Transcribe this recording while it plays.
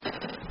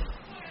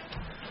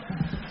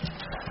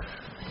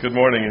Good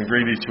morning and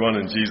greet each one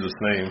in Jesus'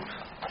 name.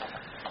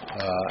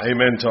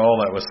 Amen to all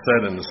that was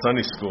said in the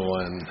Sunday school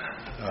and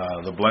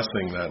the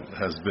blessing that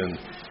has been.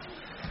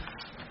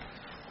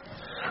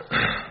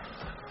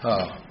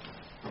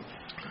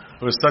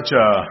 It was such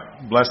a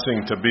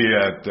blessing to be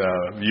at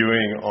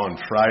viewing on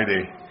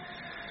Friday,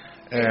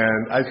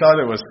 and I thought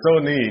it was so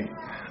neat.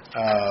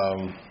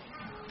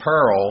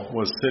 Pearl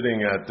was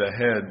sitting at the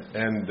head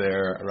end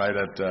there, right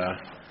at the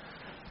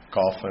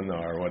coffin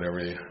or whatever.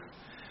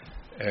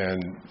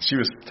 And she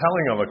was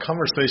telling of a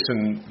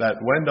conversation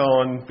that went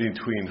on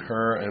between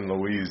her and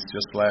Louise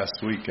just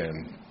last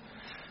weekend.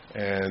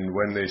 And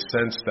when they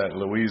sensed that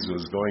Louise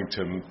was going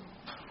to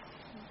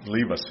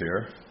leave us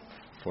here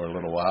for a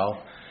little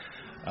while,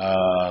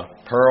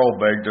 Pearl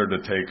begged her to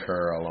take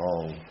her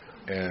along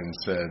and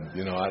said,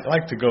 I'd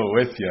like to go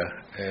with you.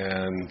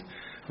 And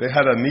they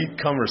had a neat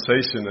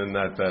conversation in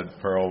that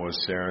Pearl was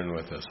sharing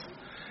with us.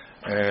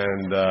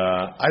 And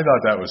I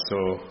thought that was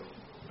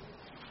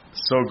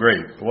so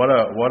great. What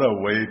a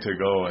way to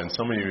go. And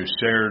some of you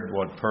shared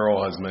what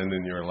Pearl has meant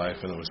in your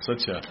life, and it was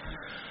such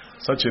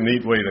a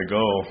neat way to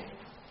go.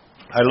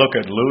 I look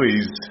at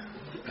Louise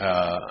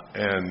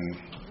and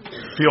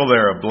feel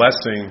they're a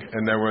blessing,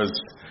 and there was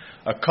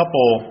a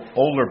couple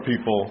older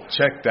people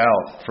checked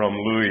out from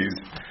Louise,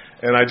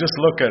 and I just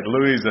look at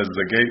Louise as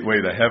the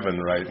gateway to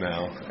heaven right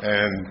now.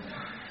 And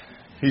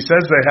he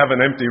says they have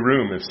an empty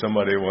room if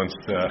somebody wants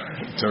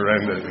to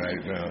rent it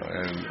right now,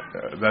 and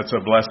that's a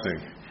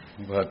blessing.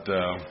 But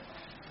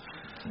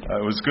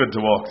it was good to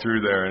walk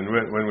through there. And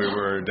when we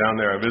were down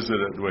there, I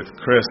visited with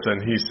Chris,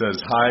 and he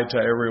says hi to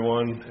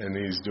everyone, and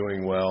he's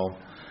doing well.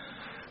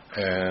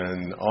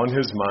 And on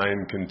his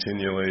mind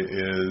continually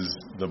is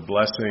the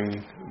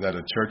blessing that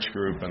a church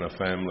group and a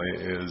family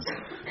is,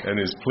 and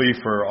his plea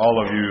for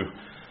all of you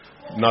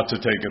not to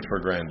take it for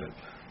granted.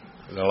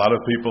 A lot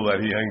of people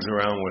that he hangs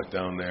around with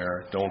down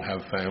there don't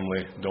have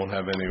family, don't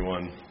have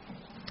anyone.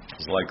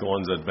 It's like the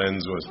ones that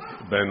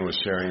Ben was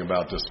sharing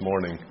about this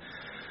morning.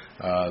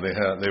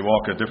 They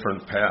walk a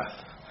different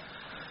path.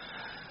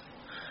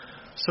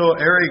 So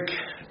Eric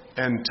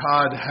and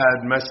Todd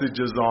had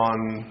messages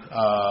on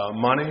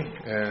money,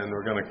 and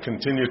we're going to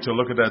continue to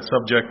look at that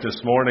subject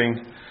this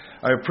morning.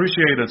 I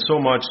appreciated so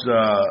much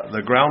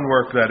the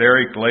groundwork that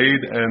Eric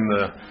laid and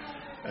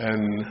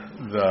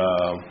the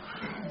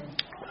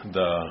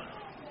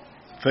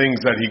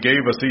things that he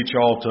gave us each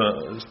all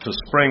to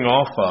spring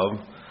off of.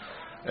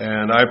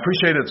 And I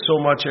appreciated so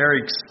much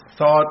Eric's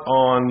thought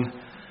on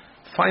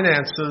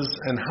finances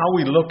and how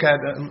we look at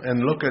them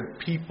and look at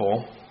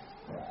people.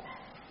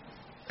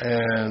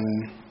 And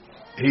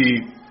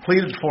he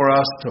pleaded for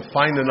us to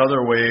find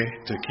another way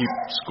to keep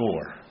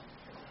score.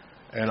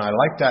 And I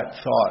like that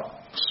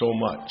thought so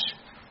much.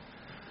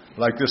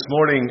 Like this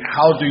morning,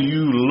 how do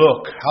you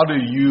look? How do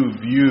you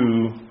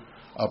view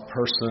a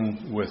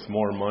person with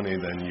more money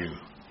than you?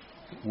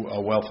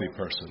 A wealthy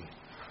person.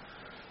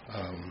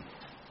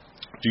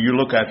 Do you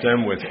look at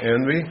them with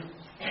envy?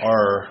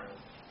 Or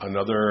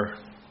another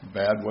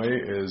bad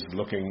way is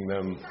looking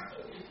them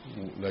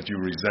that you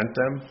resent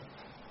them?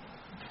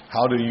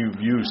 How do you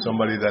view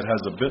somebody that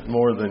has a bit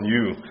more than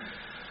you?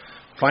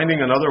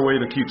 Finding another way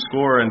to keep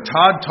score. And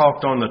Todd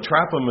talked on the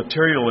trap of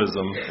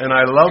materialism, and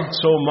I loved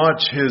so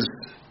much his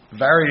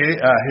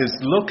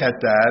look at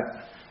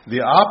that.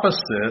 The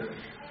opposite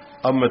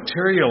of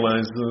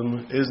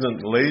materialism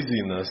isn't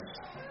laziness.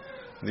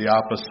 The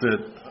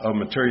opposite of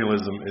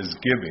materialism is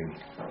giving.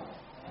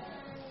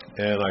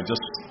 And I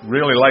just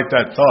really like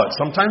that thought.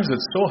 Sometimes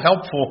it's so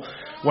helpful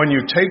when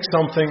you take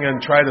something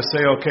and try to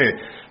say, okay,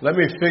 let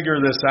me figure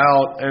this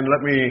out and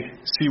let me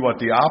see what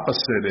the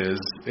opposite is.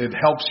 It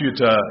helps you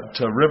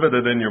to rivet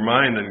it in your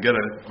mind and get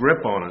a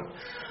grip on it.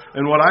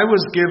 And what I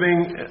was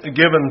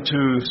given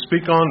to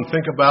speak on and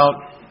think about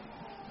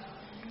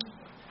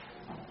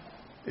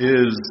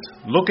is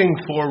looking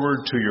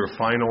forward to your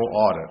final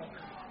audit.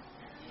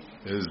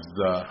 Is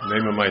the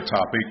name of my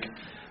topic.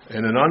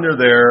 And then under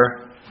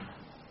there,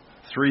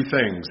 3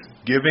 things: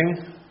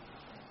 giving,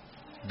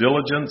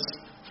 diligence,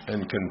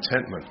 and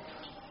contentment.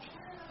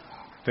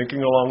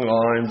 Thinking along the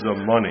lines of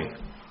money.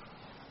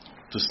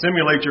 To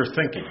stimulate your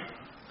thinking.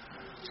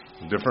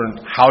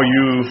 How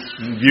you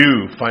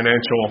view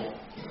financial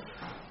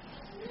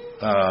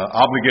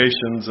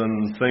obligations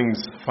and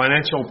things.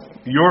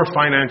 Your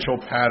financial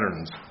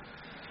patterns.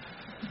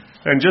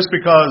 And just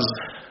because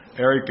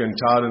Eric and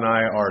Todd and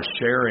I are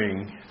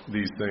sharing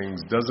these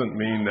things doesn't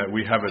mean that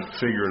we have it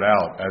figured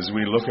out. As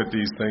we look at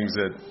these things,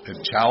 it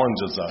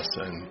challenges us,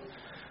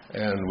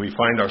 and we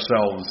find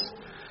ourselves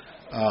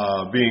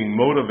being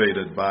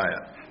motivated by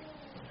it.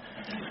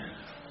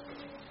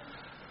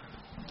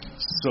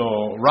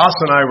 So Ross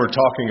and I were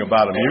talking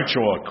about a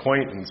mutual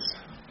acquaintance,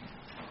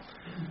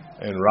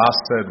 and Ross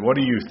said, "What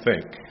do you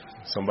think?"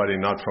 Somebody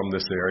not from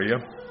this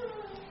area.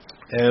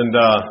 And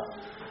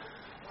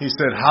he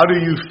said, "How do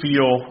you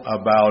feel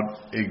about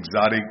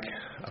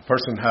a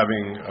person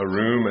having a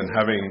room and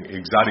having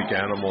exotic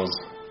animals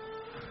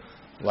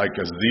like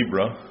a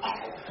zebra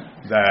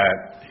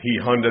that he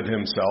hunted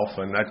himself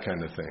and that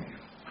kind of thing?"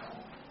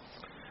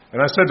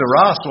 And I said to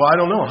Ross, well, I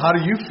don't know. How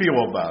do you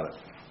feel about it?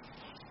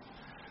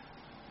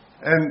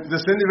 And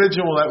this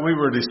individual that we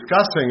were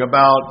discussing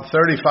about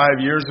 35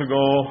 years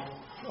ago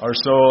or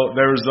so,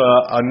 there was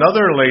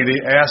another lady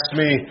asked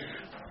me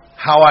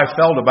how I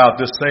felt about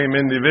this same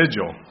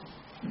individual.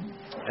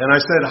 And I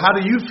said, how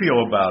do you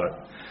feel about it?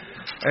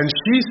 And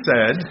she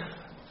said,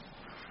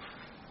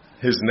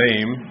 his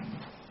name,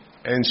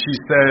 and she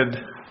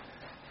said,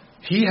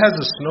 he has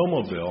a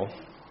snowmobile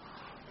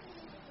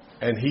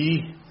and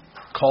he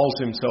calls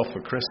himself a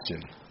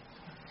Christian.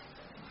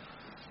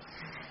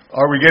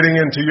 Are we getting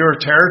into your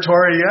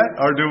territory yet,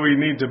 or do we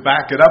need to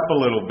back it up a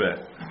little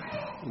bit?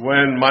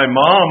 When my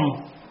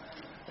mom,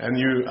 and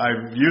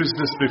I've used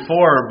this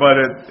before, but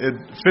it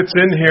fits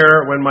in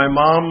here, when my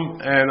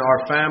mom and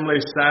our family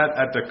sat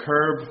at the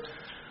curb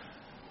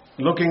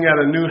looking at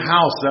a new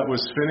house that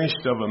was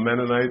finished of a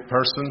Mennonite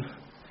person,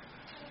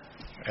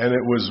 and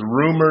it was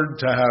rumored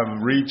to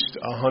have reached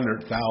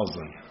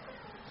 100,000.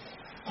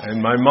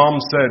 And my mom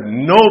said,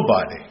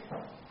 nobody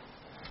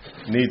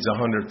needs a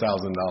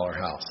 $100,000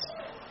 house.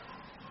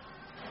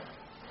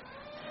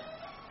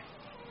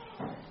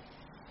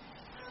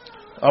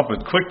 Up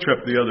at Quick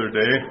Trip the other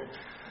day,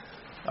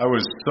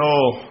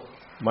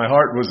 my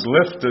heart was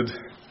lifted,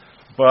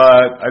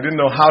 but I didn't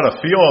know how to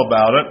feel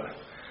about it.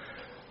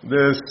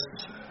 This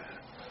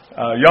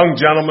young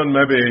gentleman,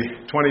 maybe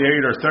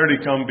 28 or 30,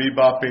 come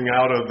bebopping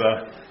out of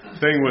the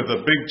thing with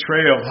a big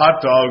tray of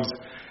hot dogs,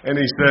 and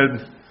he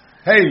said,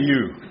 hey,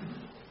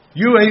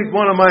 you ate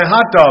one of my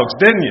hot dogs,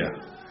 didn't you?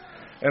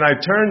 And I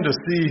turned to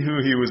see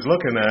who he was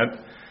looking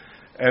at,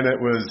 and it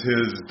was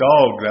his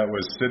dog that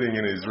was sitting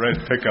in his red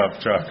pickup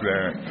truck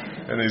there.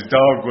 And his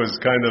dog was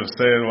kind of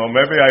saying, well,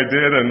 maybe I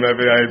did and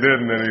maybe I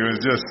didn't. And he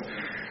was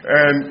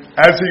and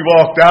as he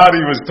walked out,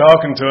 he was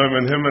talking to him,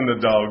 and him and the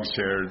dog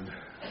shared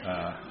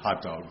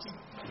hot dogs.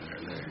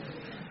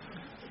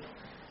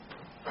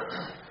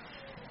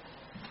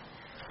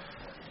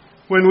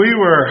 When we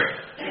were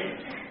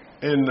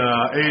in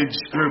age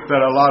group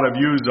that a lot of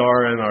yous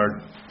are, and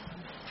our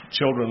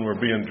children were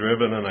being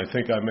driven, and I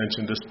think I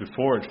mentioned this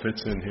before, it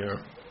fits in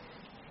here.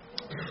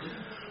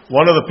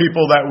 One of the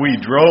people that we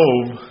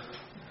drove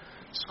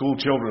school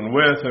children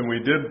with, and we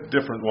did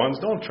different ones,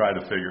 don't try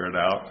to figure it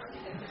out.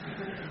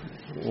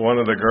 One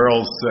of the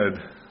girls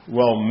said,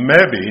 well,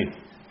 maybe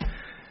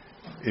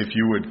if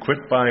you would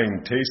quit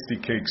buying tasty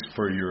cakes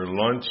for your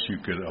lunch, you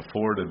could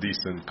afford a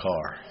decent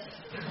car.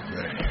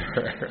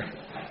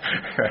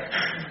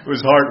 It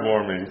was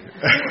heartwarming.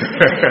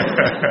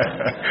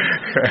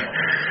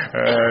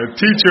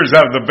 Teachers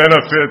have the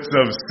benefits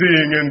of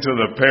seeing into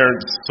the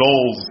parents'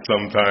 souls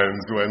sometimes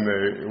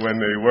when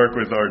they work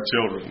with our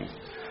children.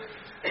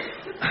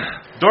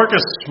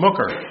 Dorcas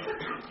Schmucker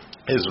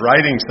is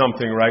writing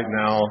something right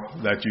now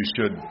that you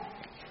should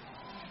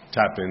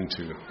tap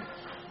into.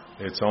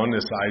 It's on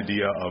this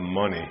idea of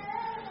money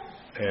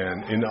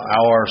and in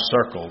our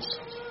circles.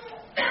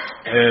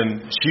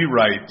 And she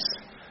writes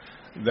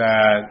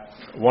that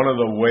one of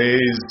the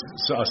ways,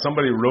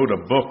 somebody wrote a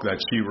book that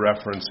she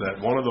referenced, that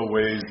one of the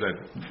ways that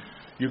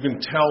you can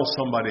tell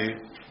somebody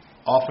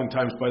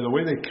oftentimes by the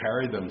way they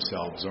carry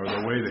themselves or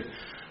the way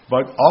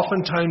but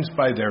oftentimes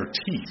by their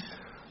teeth.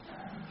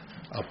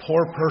 A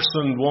poor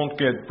person won't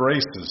get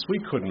braces. We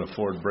couldn't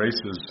afford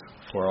braces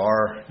for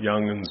our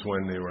young'uns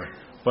when they were,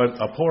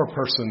 but a poor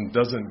person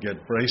doesn't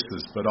get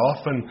braces. But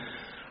often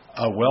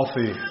a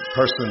wealthy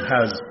person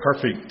has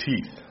perfect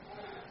teeth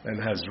and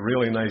has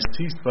really nice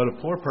teeth, but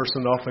a poor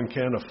person often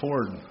can't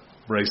afford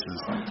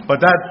braces.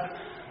 But that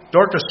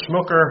Dorcas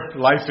Schmucker,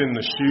 Life in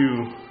the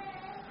Shoe,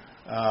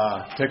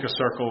 take a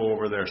circle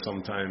over there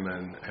sometime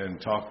and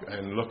talk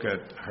and look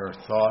at her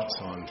thoughts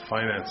on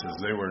finances.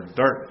 They were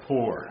dirt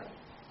poor.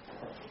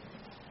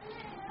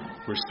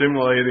 We're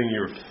stimulating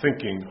your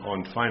thinking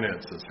on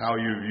finances, how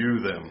you view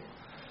them.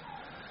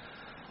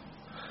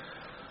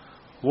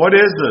 What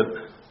is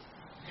it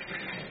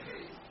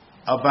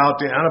about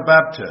the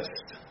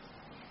Anabaptists,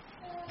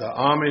 the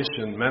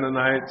Amish and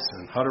Mennonites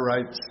and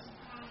Hutterites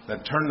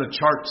that turn the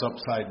charts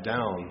upside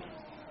down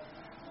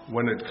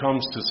when it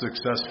comes to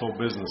successful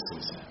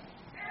businesses?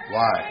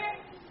 Why?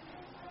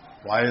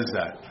 Why is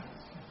that?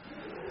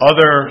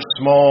 Other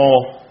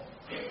small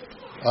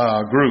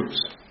groups,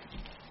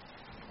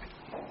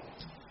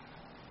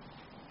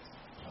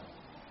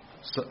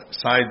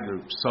 side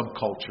groups,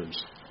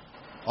 subcultures,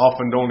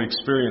 often don't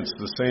experience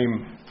the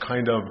same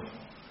kind of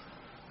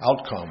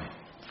outcome.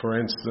 For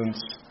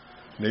instance,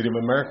 Native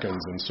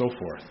Americans and so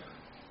forth.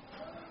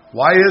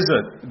 Why is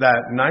it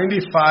that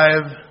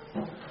 95%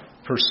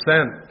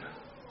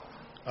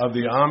 of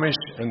the Amish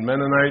and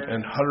Mennonite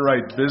and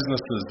Hutterite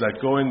businesses that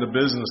go into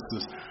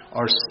businesses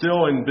are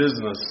still in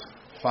business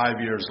 5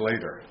 years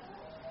later?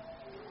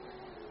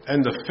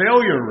 And the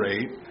failure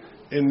rate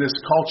in this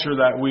culture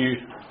that we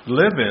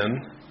live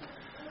in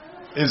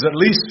is at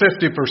least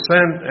 50%,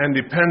 and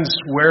depends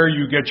where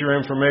you get your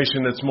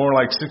information. It's more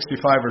like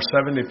 65 or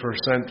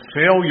 70%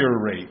 failure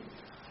rate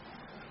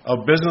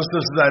of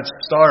businesses that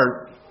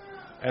start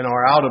and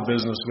are out of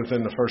business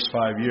within the first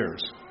 5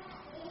 years.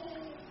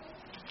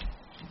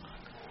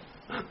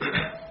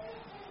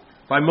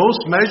 by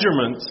most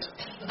measurements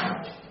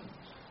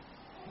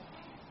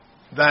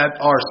that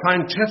are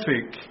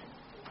scientific,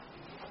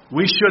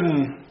 we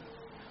shouldn't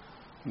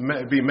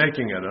be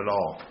making it at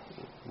all.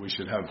 We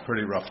should have a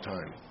pretty rough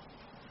time.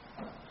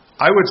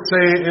 I would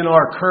say in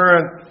our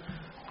current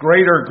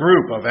greater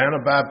group of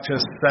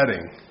Anabaptist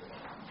setting,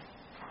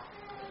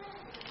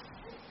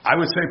 I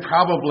would say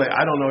probably,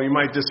 I don't know, you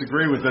might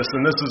disagree with this,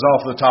 and this is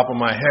off the top of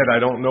my head, I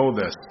don't know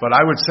this, but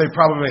I would say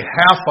probably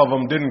half of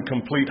them didn't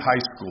complete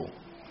high school.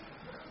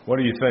 What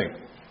do you think?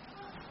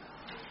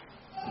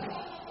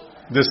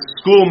 This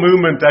school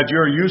movement that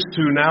you're used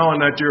to now and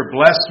that you're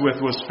blessed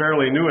with was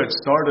fairly new. It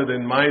started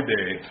in my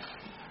day.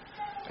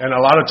 And a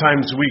lot of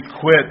times we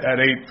quit at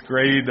 8th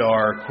grade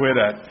or quit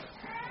at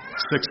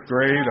 6th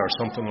grade or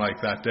something like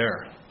that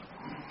there.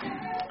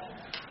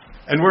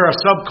 And we're a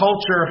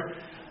subculture,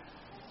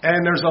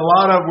 and there's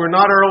we're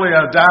not early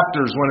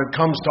adapters when it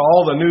comes to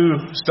all the new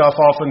stuff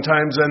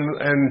oftentimes,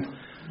 and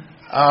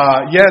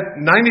yet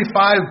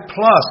 95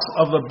 plus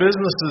of the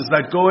businesses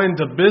that go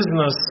into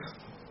business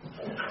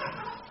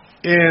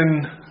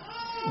in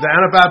the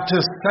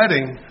Anabaptist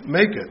setting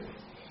make it.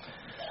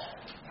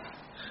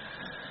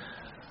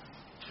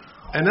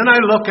 And then I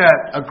look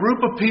at a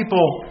group of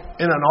people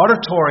in an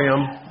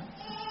auditorium,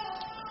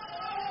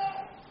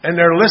 and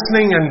they're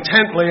listening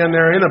intently, and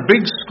they're in a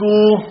big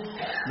school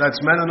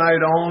that's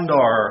Mennonite owned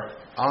or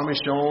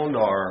Amish owned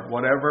or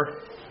whatever.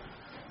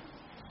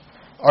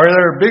 Or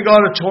they're a big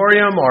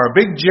auditorium or a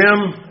big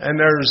gym, and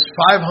there's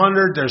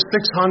 500, there's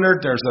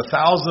 600, there's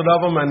 1,000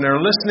 of them, and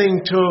they're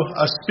listening to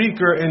a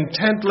speaker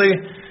intently,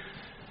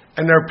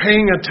 and they're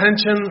paying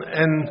attention,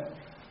 and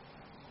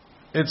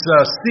it's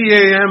a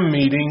CAM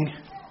meeting,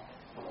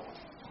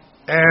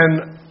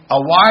 and a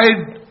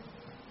wide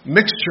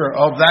mixture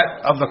of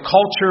the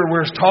culture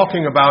we're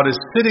talking about is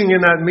sitting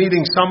in that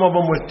meeting, some of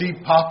them with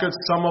deep pockets,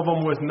 some of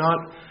them with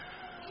not.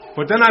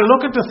 But then I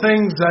look at the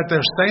things that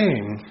they're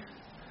saying,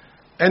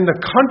 and the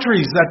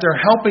countries that they're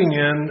helping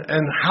in,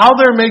 and how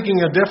they're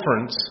making a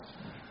difference.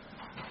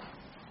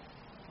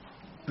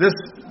 This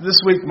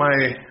week,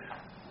 my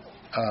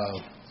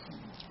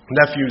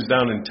nephew's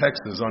down in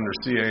Texas under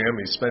CAM.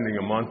 He's spending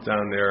a month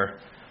down there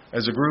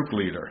as a group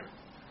leader.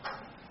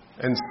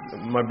 And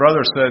my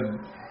brother said,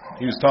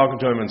 he was talking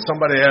to him, and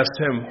somebody asked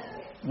him,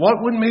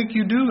 what would make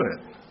you do it?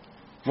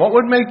 What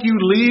would make you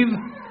leave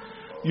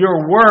your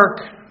work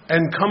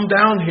and come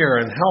down here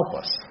and help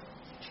us?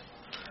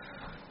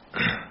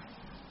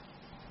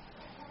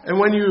 And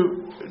when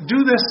you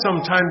do this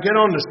sometime, get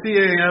on the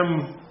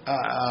CAM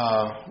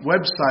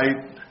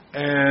website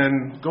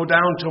and go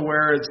down to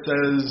where it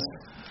says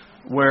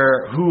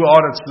who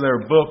audits their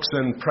books,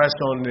 and press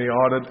on the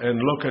audit and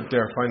look at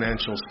their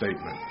financial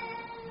statement.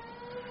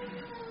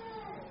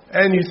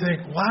 And you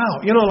think,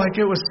 wow, like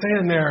it was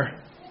saying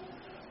there,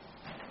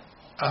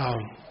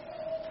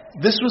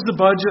 this was the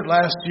budget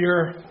last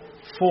year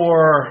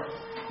for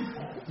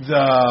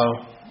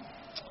the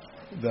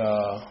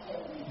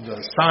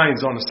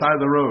signs on the side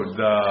of the road,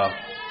 the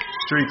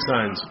street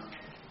signs,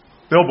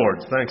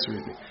 billboards. Thanks,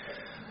 Ruthie.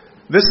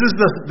 This is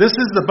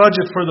the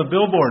budget for the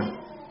billboard,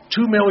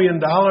 $2 million,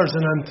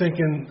 and I'm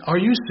thinking, are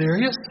you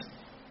serious?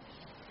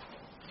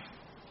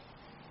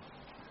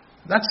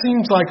 That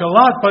seems like a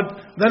lot, but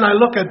then I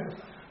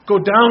go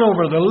down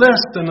over the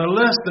list and the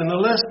list and the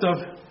list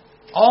of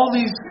all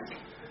these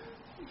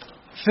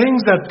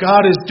things that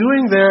God is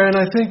doing there, and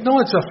I think, no,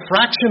 it's a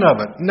fraction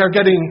of it. And they're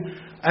getting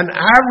an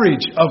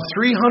average of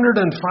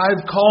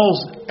 305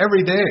 calls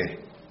every day.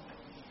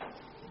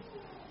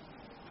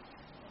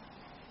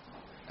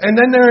 And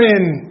then they're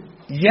in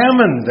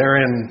Yemen, they're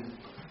in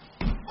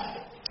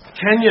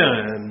Kenya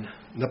and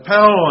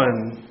Nepal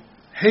and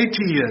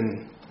Haiti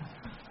and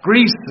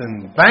Greece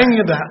and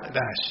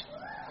Bangladesh.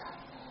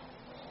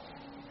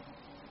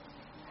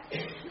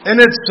 And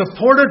it's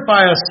supported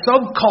by a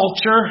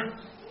subculture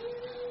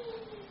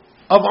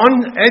of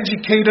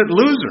uneducated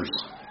losers.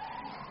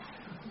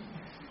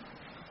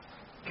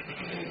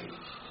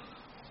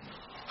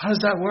 How does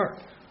that work?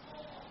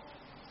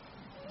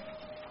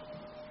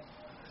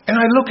 And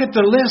I look at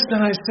the list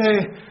and I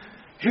say,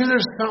 here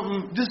there's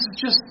something, this is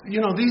just,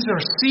 these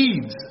are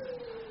seeds.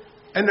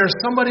 And there's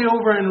somebody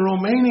over in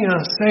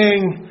Romania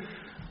saying,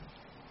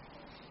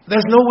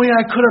 there's no way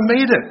I could have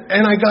made it.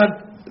 And I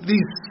got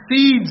these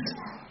seeds,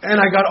 and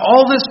I got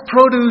all this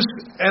produce,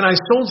 and I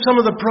sold some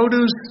of the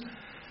produce,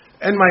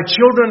 and my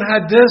children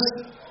had this.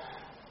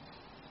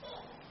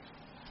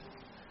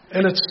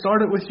 And it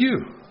started with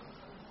you.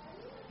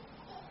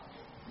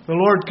 The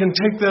Lord can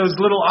take those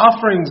little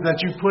offerings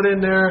that you put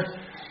in there.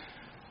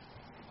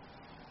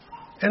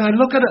 And I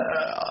look at it,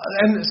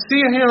 and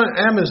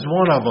CAM is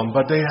one of them,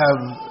 but they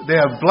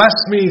have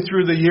blessed me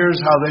through the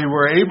years how they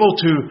were able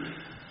to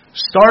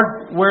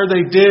start where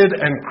they did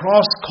and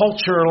cross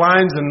culture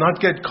lines and not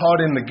get caught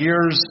in the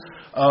gears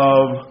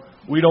of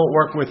we don't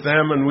work with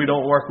them and we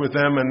don't work with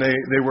them, and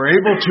they were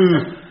able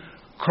to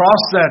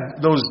cross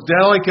those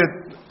delicate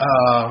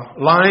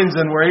lines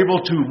and were able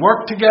to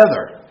work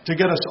together to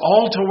get us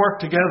all to work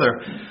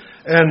together.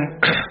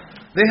 And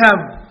they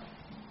have,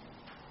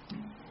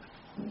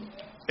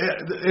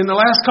 in the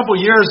last couple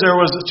of years, there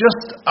was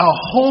just a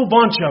whole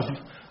bunch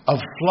of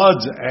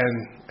floods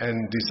and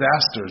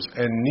disasters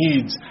and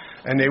needs.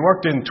 And they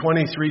worked in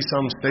 23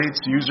 some states.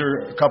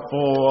 A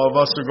couple of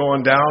us are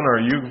going down, or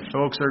you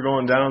folks are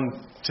going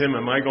down. Tim,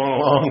 am I going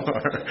along?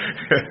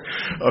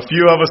 A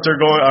few of us are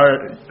going.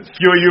 A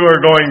few of you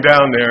are going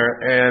down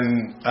there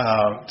and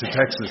to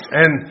Texas,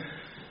 and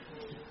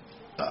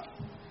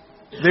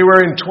they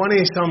were in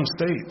 20 some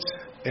states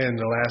in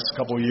the last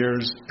couple of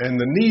years, and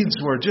the needs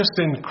were just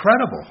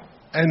incredible.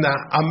 And the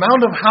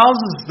amount of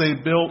houses they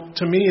built,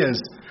 to me,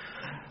 is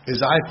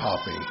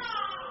eye-popping.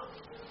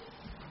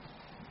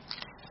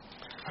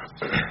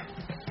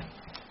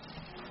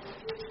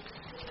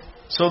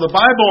 So the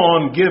Bible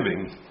on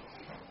giving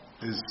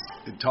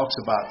it talks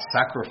about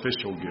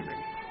sacrificial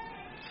giving.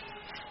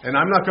 And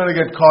I'm not going to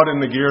get caught in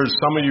the gears.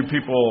 Some of you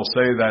people will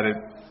say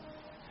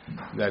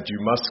that you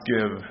must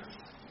give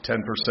 10%.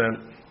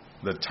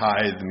 The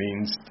tithe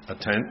means a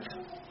tenth.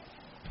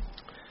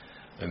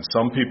 And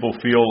some people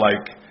feel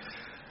like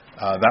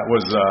that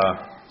was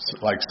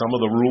like some of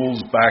the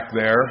rules back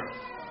there.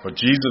 But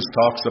Jesus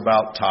talks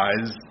about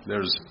tithes.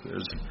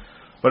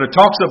 But it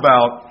talks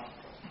about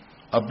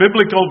a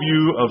biblical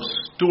view of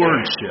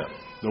stewardship.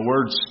 The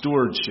word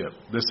stewardship.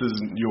 This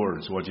isn't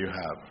yours, what you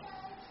have.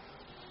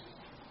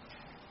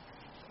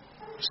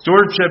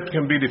 Stewardship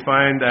can be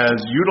defined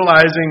as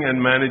utilizing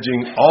and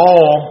managing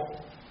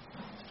all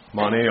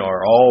money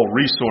or all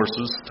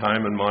resources,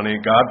 time and money,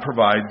 God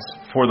provides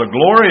for the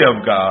glory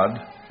of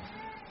God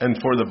and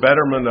for the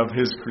betterment of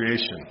His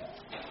creation.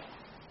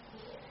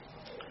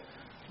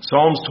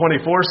 Psalms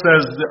 24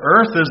 says, the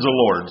earth is the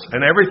Lord's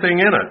and everything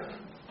in it.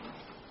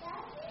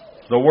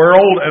 The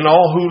world and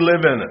all who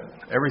live in it.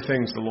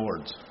 Everything's the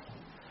Lord's.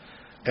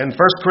 And 1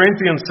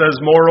 Corinthians says,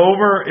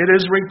 moreover, it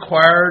is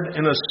required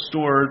in a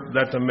steward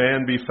that the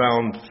man be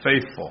found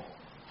faithful.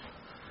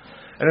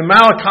 And in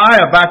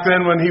Malachi, back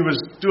then when he was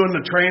doing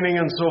the training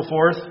and so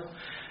forth,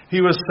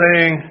 he was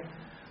saying,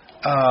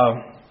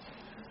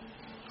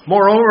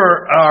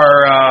 moreover,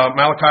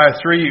 Malachi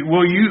 3,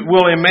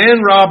 will a man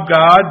rob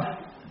God?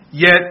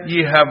 Yet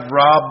ye have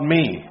robbed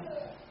me.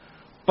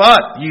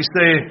 But ye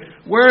say,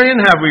 wherein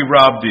have we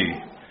robbed thee?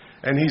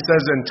 And he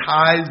says, in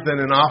tithes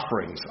and in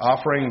offerings.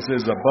 Offerings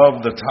is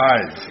above the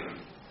tithes.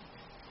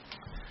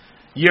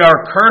 Ye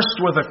are cursed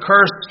with a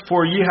curse,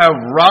 for ye have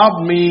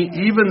robbed me,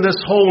 even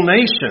this whole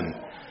nation.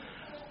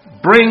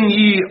 Bring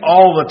ye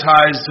all the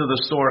tithes to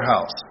the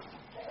storehouse,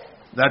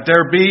 that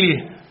there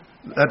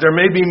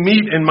may be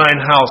meat in mine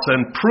house,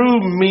 and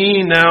prove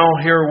me now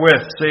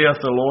herewith,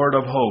 saith the Lord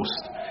of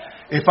hosts.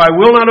 If I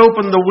will not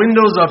open the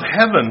windows of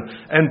heaven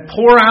and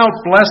pour out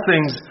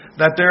blessings,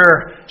 that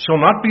there shall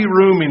not be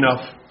room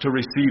enough to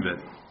receive it.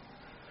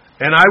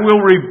 And I will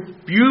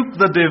rebuke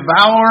the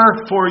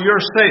devourer for your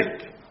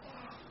sake.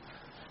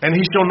 And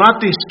he shall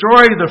not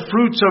destroy the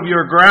fruits of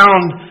your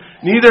ground,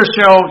 neither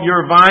shall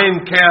your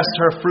vine cast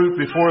her fruit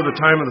before the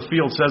time of the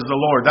field, says the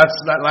Lord. That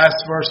last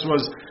verse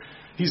was,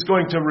 he's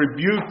going to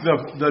rebuke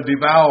the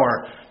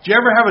devourer. Do you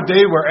ever have a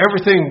day where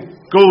everything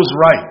goes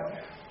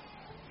right?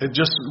 It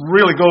just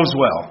really goes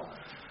well.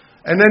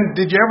 And then,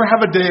 did you ever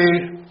have a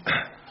day,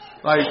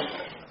 like,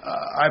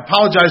 I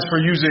apologize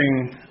for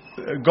using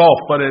golf,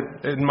 but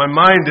in my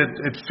mind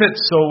it fits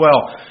so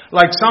well.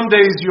 Like some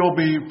days you'll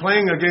be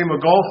playing a game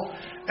of golf,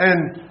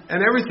 and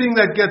everything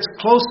that gets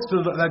close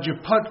to that you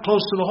putt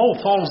close to the hole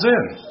falls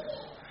in.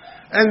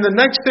 And the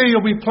next day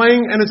you'll be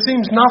playing, and it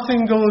seems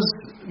nothing goes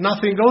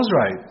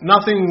right.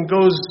 Nothing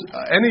goes.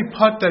 Any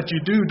putt that you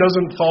do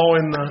doesn't fall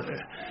in the.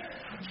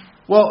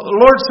 Well, the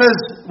Lord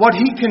says what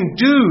He can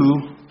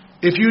do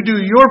if you do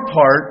your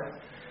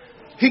part.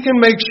 He can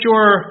make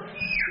sure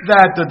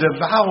that the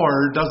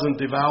devourer doesn't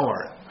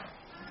devour it.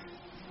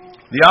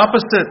 The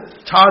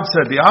opposite, Todd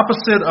said, the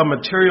opposite of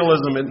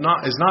materialism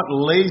is not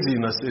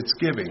laziness, it's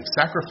giving,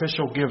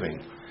 sacrificial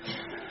giving.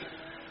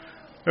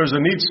 There's a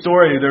neat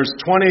story. There's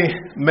 20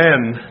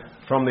 men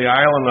from the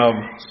island of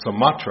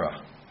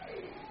Sumatra,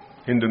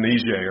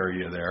 Indonesia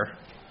area there.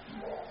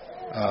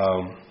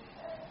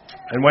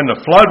 And when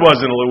the flood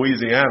was in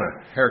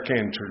Louisiana,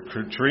 Hurricane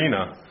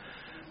Katrina,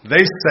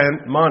 they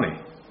sent money.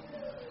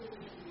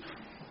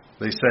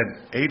 They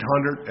sent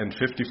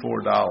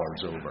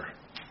 $854 over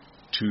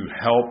to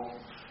help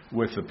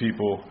with the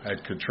people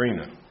at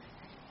Katrina.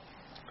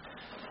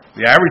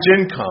 The average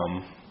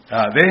income,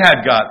 they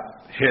had got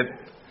hit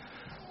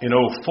in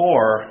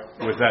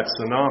 2004 with that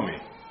tsunami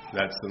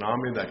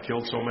that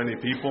killed so many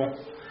people.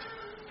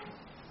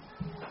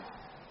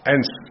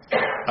 And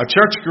a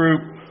church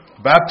group,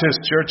 Baptist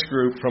church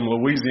group from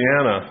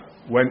Louisiana,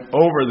 went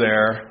over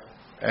there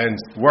and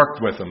worked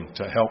with them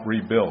to help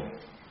rebuild.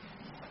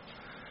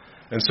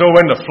 And so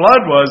when the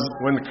flood was,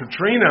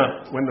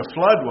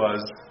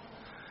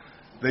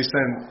 they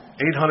sent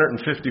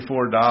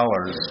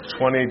 $854.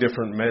 20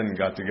 different men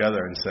got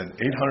together and said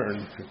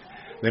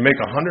they make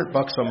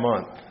 $100 a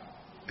month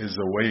is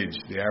the wage,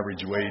 the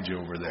average wage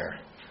over there.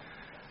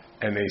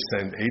 And they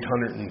send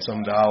 $800 and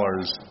some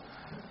dollars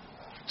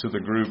to the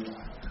group.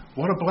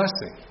 What a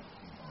blessing.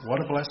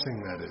 What a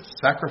blessing that is.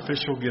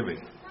 Sacrificial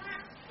giving.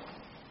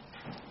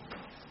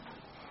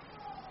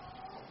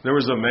 There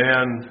was a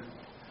man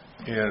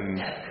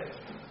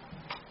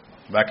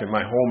back in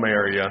my home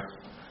area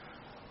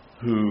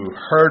who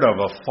heard of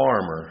a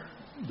farmer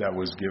that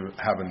was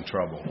having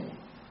trouble.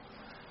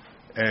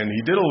 And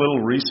he did a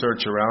little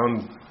research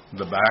around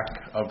the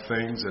back of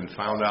things and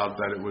found out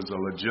that it was a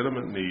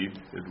legitimate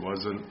need. It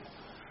wasn't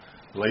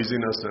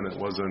laziness and it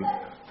wasn't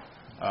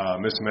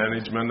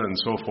mismanagement and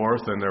so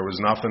forth, and there was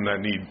nothing that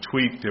needed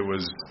tweaked. It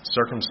was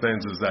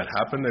circumstances that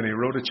happened, and he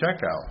wrote a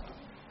check out,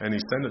 and he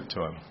sent it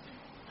to him.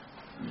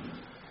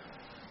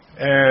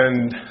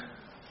 And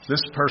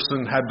this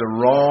person had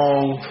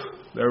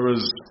there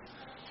was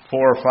 4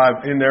 or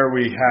 5, in there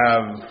we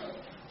have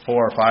 4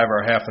 or 5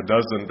 or half a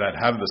dozen that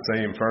have the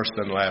same first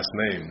and last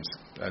names.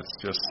 That's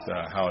just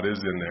how it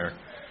is in there.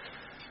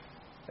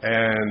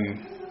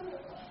 And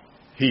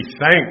he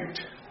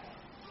thanked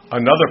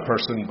another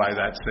person by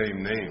that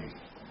same name.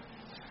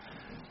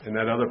 And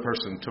that other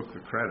person took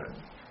the credit.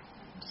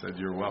 Said,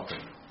 "You're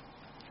welcome."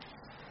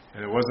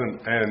 And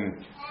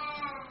and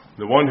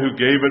the one who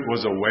gave it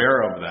was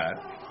aware of that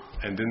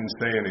and didn't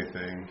say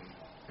anything.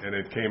 And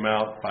it came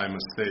out by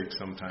mistake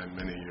sometime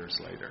many years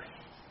later.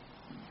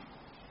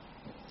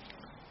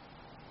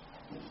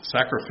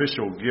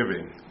 Sacrificial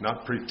giving,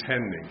 not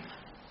pretending.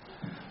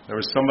 There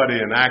was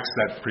somebody in Acts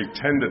that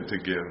pretended to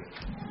give.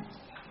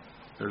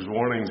 There's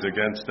warnings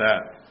against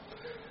that.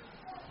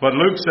 But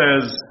Luke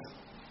says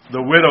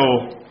the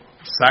widow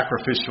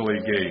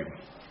sacrificially gave.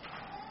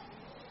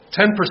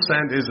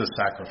 10% is a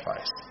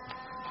sacrifice.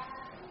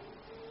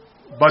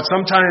 But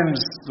sometimes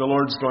the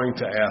Lord's going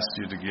to ask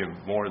you to give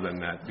more than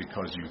that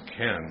because you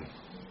can.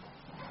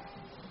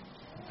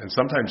 And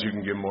sometimes you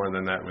can give more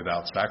than that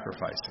without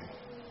sacrificing.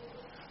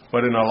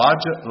 But in a lot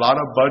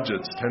of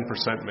budgets,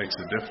 10% makes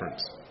a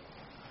difference.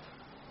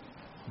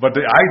 But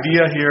the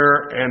idea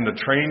here and the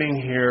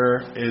training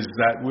here is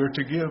that we're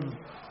to give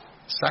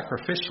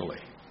sacrificially.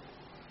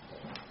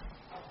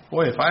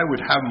 Boy, if I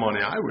would have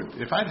money,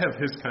 if I'd have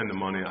his kind of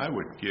money, I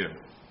would give.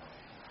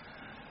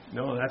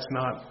 No, that's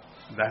not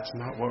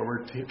what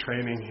we're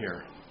training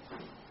here.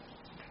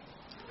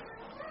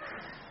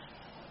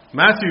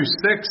 Matthew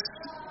 6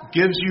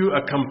 gives you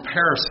a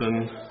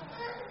comparison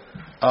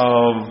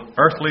of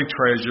earthly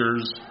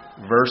treasures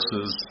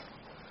versus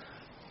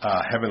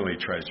heavenly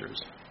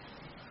treasures.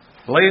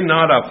 Lay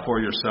not up for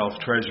yourself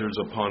treasures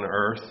upon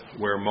earth,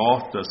 where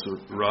moth and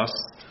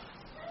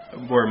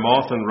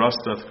rust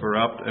doth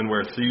corrupt, and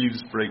where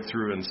thieves break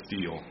through and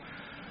steal.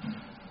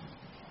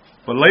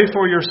 But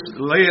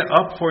lay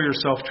up for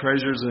yourself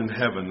treasures in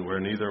heaven, where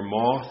neither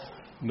moth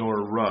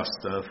nor rust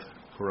doth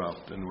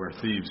corrupt, and where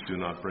thieves do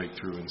not break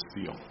through and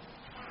steal.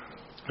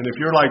 And if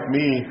you're like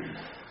me,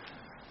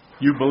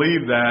 you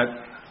believe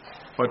that,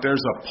 but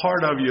there's a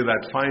part of you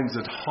that finds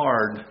it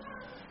hard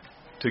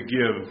to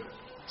give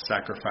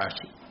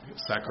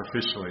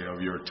sacrificially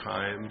of your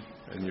time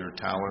and your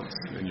talents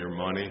and your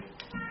money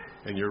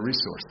and your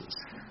resources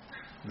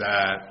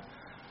that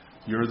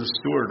you're the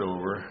steward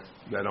over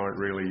that aren't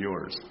really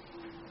yours.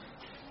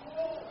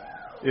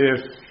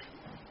 If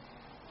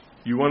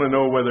you want to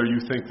know whether you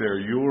think they're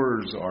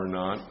yours or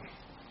not,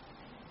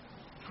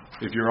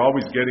 if you're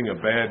always getting a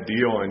bad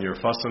deal and you're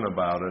fussing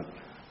about it,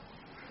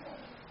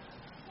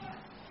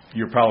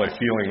 you're probably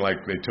feeling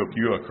like they took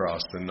you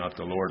across and not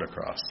the Lord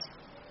across.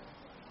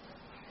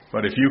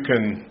 But if you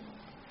can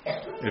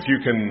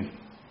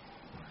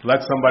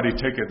let somebody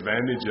take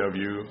advantage of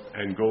you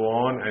and go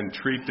on and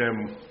treat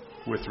them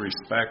with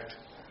respect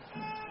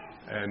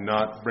and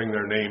not bring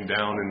their name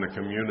down in the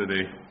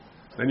community,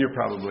 then you're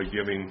probably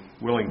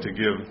willing to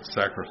give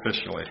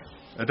sacrificially.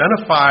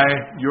 Identify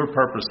your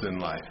purpose in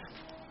life.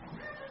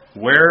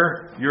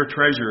 Where your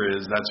treasure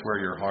is, that's where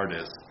your heart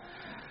is.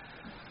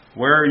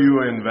 Where are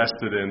you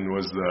invested in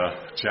was the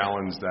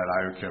challenge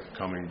that kept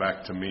coming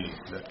back to me.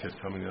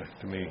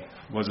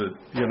 Was it,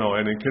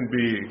 and it can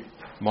be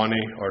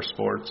money or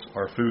sports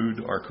or food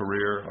or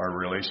career or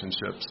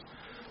relationships.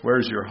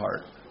 Where's your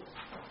heart?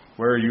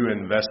 Where are you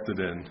invested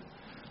in?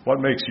 What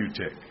makes you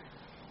tick?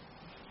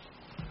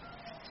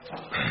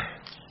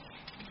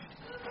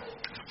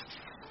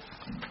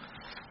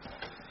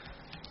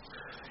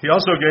 He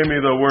also gave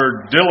me the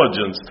word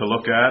diligence to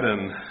look at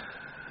and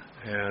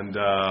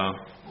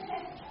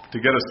to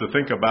get us to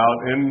think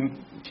about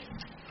in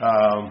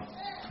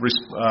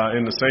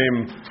the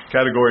same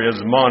category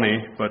as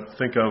money, but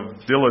think of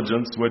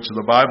diligence, which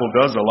the Bible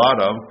does a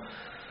lot of.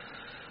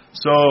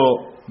 So,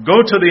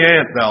 go to the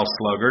ant, thou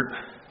sluggard.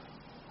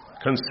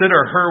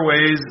 Consider her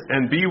ways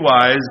and be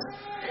wise,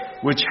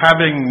 which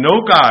having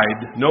no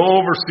guide, no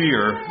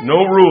overseer,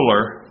 no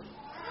ruler,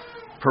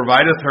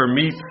 provideth her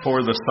meat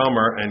for the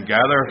summer, and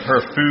gathereth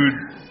her food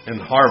in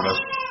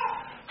harvest.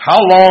 How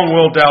long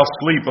wilt thou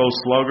sleep, O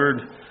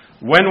sluggard?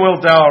 When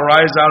wilt thou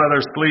arise out of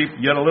their sleep?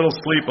 Yet a little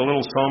sleep, a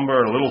little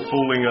slumber, a little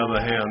fooling of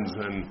the hands,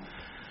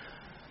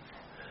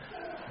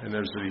 and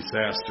there's the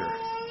disaster.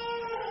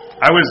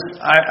 I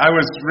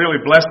was really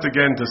blessed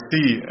again to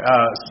see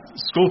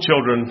school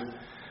children.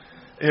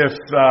 If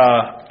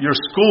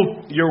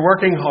you're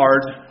working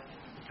hard,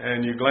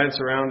 and you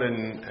glance around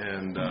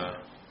and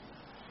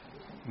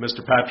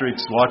Mr.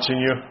 Patrick's watching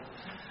you,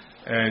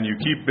 and you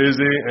keep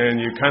busy, and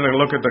you kind of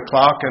look at the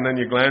clock, and then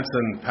you glance,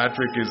 and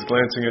Patrick is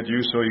glancing at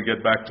you, so you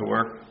get back to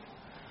work.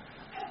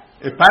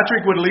 If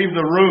Patrick would leave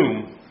the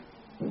room,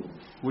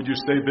 would you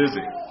stay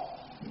busy?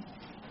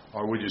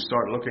 Or would you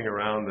start looking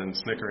around and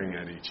snickering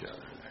at each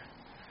other?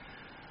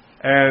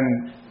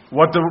 And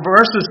what the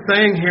verse is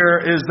saying here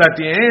is that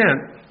the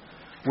ant,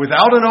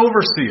 without an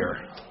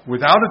overseer,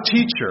 without a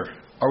teacher,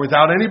 or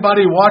without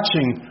anybody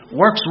watching,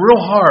 works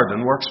real hard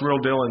and works real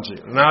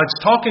diligently. Now,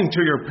 it's talking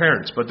to your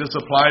parents, but this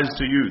applies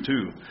to you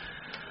too.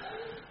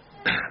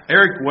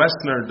 Eric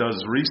Westner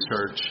does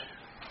research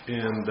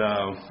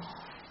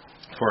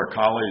for a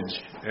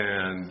college,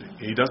 and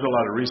he does a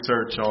lot of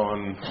research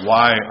on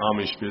why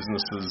Amish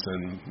businesses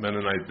and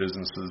Mennonite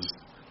businesses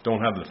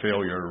don't have the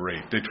failure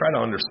rate. They try to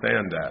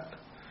understand that.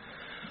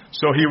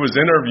 So he was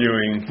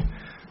interviewing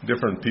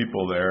different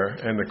people there,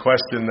 and the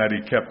question that he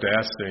kept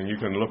asking, you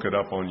can look it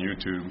up on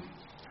YouTube.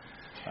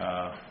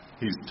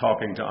 He's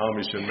talking to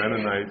Amish and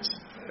Mennonites,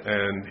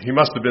 and he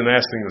must have been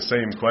asking the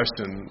same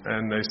question,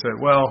 and they said,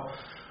 well,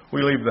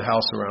 we leave the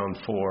house around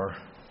 4.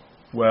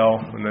 Well,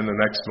 and then the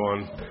next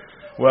one,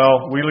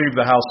 well, we leave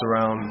the house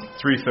around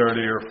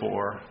 3:30 or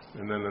 4.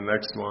 And then the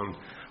next one,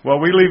 well,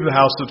 we leave the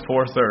house at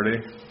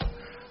 4:30.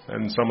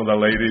 And some of the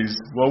ladies,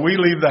 well, we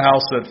leave the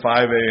house at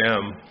 5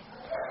 a.m.,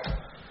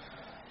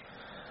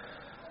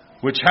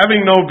 which,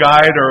 having no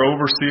guide or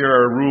overseer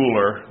or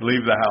ruler,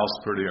 leave the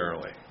house pretty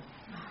early.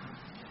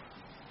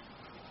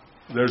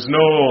 There's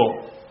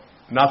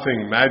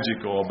nothing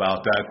magical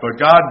about that, but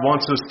God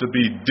wants us to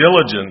be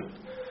diligent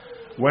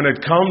when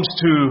it comes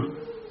to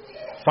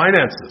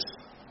finances.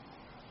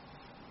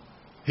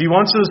 He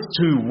wants us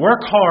to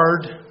work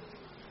hard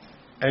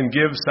and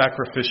give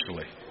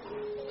sacrificially.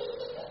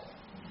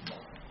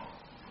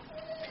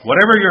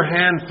 Whatever your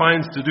hand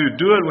finds to do,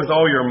 do it with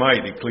all your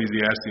might,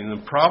 Ecclesiastes.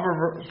 And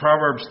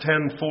Proverbs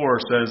 10:4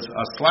 says,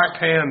 a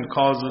slack hand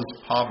causes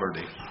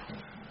poverty,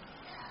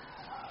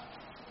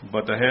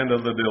 but the hand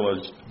of the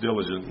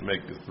diligent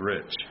maketh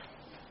rich.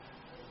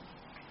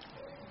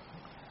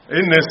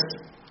 In this,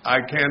 I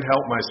can't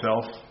help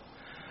myself.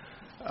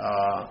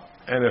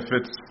 And if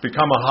it's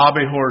become a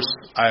hobby horse,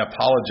 I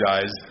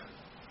apologize.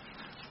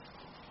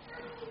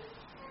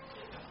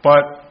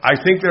 But I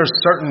think there's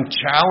certain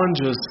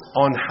challenges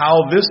on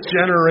how this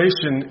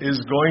generation is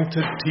going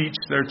to teach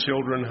their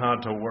children how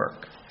to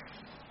work.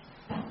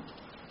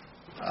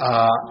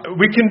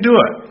 We can do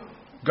it.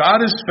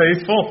 God is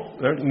faithful.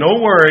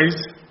 No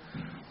worries.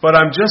 But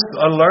I'm just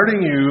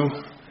alerting you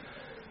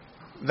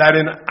that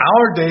in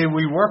our day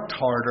we worked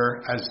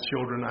harder as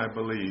children, I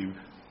believe,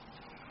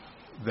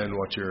 than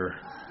what you're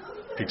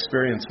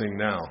experiencing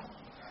now.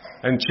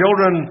 And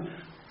children,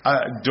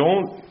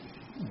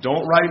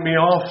 don't write me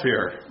off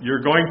here.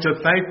 You're going to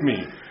thank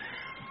me.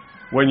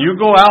 When you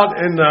go out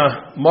in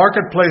the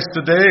marketplace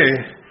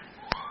today,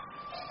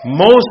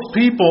 most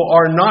people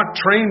are not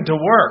trained to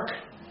work,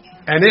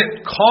 and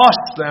it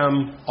costs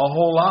them a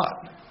whole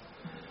lot.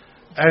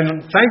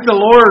 And thank the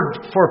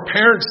Lord for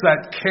parents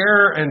that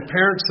care and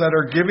parents that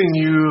are giving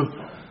you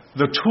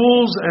the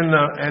tools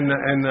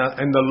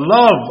and the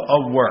love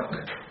of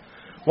work.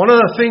 One of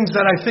the things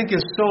that I think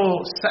is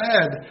so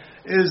sad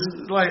is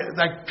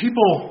like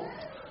people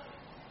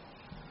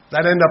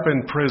that end up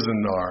in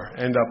prison or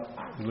end up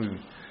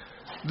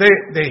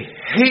they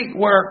hate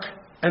work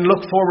and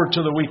look forward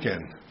to the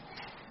weekend.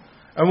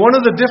 And one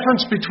of the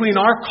difference between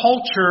our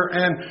culture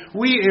and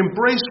we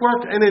embrace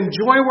work and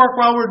enjoy work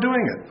while we're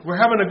doing it. We're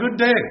having a good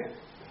day.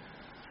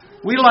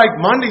 We like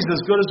Mondays as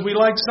good as we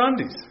like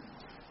Sundays.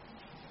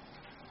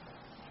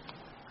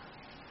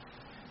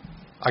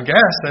 I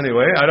guess,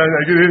 anyway. I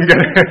didn't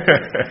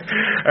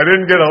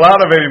get a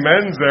lot of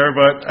amens there,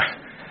 but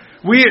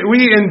we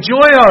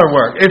enjoy our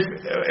work.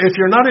 If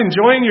you're not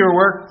enjoying your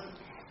work,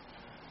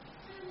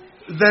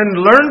 then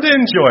learn to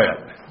enjoy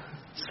it.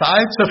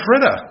 Sai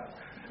Safrita.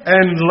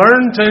 And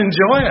learn to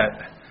enjoy it.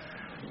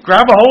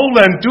 Grab a hold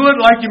and do it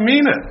like you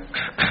mean it.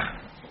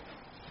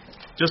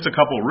 Just a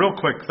couple real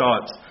quick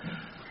thoughts.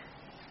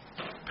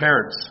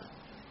 Parents,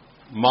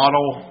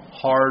 model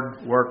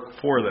hard work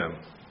for them.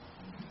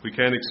 We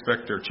can't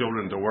expect our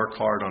children to work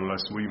hard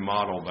unless we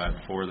model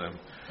that for them.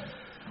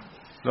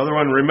 Another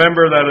one,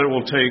 remember that it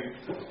will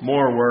take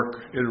more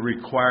work. It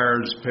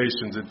requires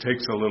patience. It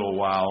takes a little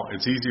while.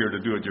 It's easier to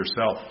do it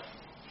yourself.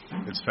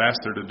 It's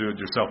faster to do it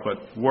yourself,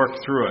 but work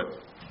through it.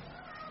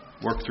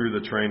 Work through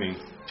the training.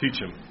 Teach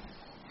them.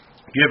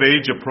 Give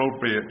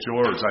age-appropriate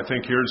chores. I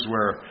think here's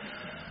where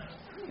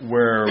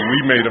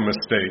we made a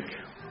mistake,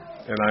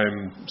 and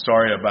I'm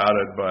sorry about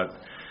it, but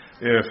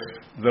if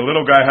the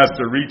little guy has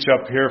to reach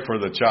up here for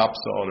the chop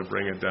saw to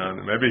bring it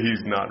down, maybe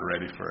he's not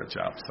ready for a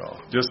chop saw.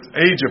 Just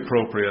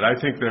age-appropriate. I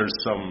think there's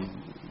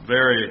some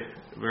very,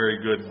 very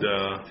good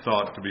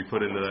thought to be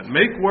put into that.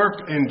 Make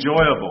work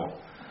enjoyable.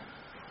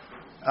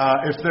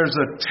 If there's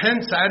a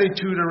tense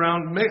attitude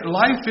around,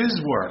 life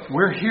is work.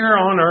 We're here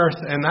on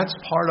earth, and that's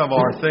part of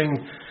our thing.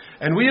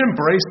 And we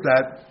embrace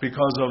that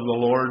because of the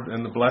Lord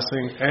and the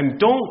blessing. And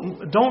don't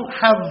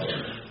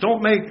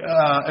make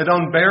it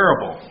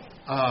unbearable.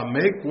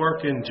 make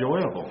work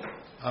enjoyable.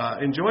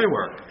 Enjoy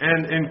work.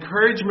 And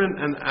encouragement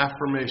and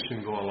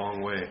affirmation go a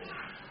long way.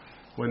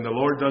 When the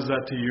Lord does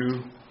that to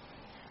you,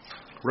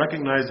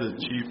 recognize the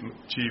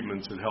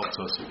achievements. It helps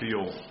us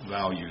feel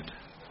valued.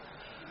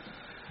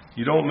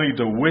 You don't need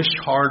to wish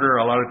harder.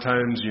 A lot of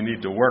times you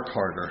need to work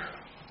harder.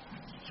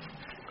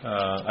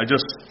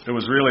 It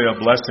was really a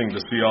blessing to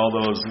see all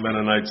those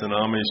Mennonites and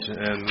Amish,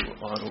 and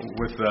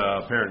with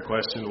the parent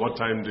question, what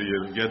time do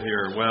you get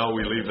here? Well,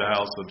 we leave the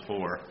house at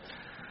 4.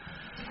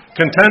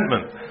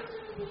 Contentment.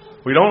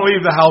 We don't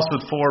leave the house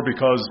at 4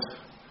 because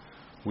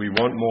we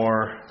want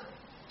more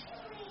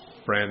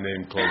brand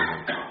name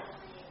clothing.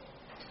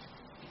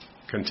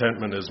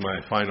 Contentment is my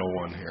final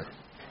one here.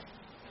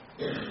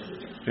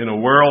 In a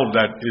world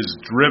that is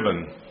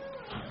driven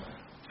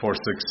for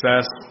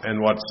success,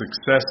 and what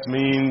success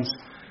means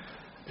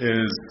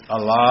is a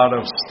lot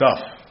of stuff.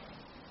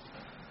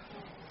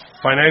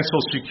 Financial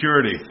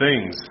security,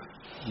 things,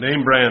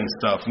 name brand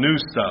stuff, new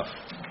stuff.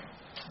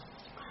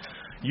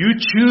 You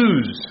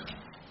choose,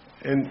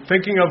 in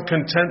thinking of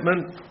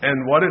contentment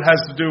and what it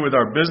has to do with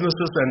our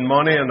businesses and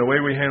money and the way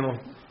we handle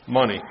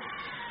money,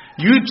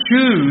 you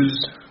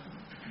choose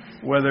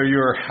whether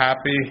you're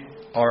happy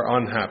or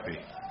unhappy.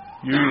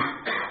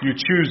 You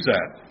choose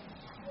that.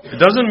 It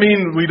doesn't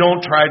mean we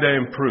don't try to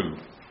improve.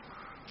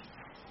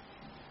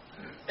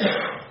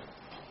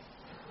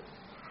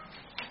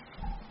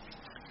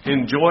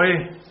 Enjoy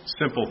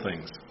simple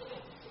things.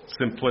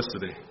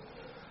 Simplicity.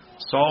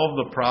 Solve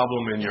the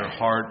problem in your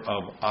heart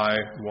of I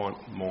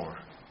want more.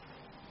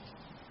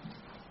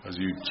 As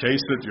you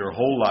chase it your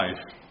whole life,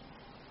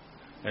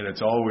 and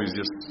it's always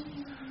just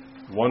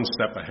one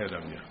step ahead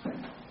of you.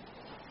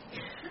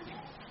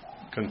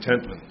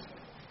 Contentment.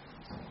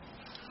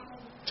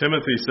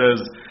 Timothy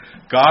says,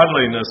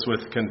 godliness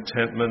with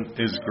contentment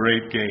is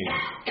great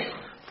gain.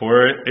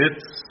 For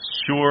it's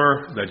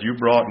sure that you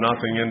brought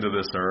nothing into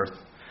this earth,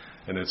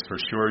 and it's for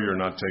sure you're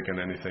not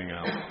taking anything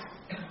out.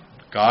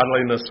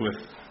 Godliness with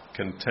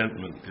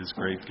contentment is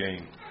great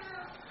gain.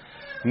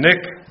 Nick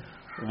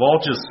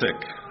Volchisic,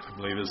 I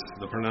believe is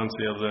the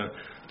pronunciation of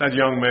that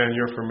young man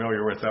you're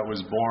familiar with that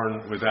was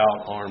born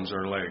without arms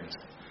or legs.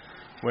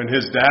 When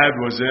his dad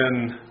was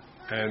in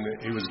and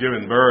he was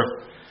given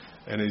birth,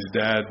 and his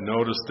dad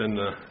noticed in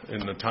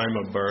the time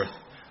of birth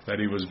that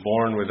he was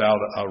born without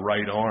a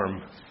right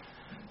arm,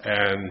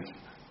 and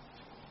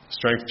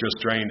strength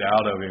just drained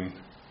out of him,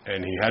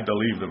 and he had to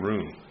leave the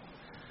room.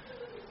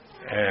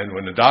 And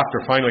when the doctor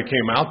finally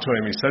came out to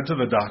him, he said to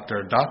the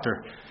doctor,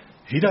 "Doctor,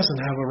 he doesn't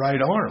have a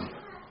right arm."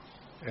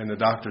 And the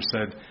doctor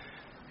said,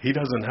 "He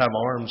doesn't have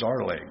arms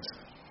or legs."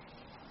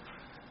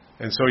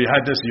 And so you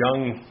had this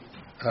young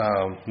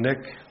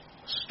Nick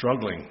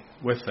struggling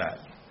with that.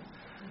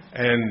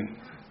 And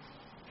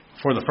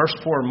for the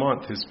first 4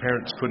 months, his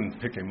parents couldn't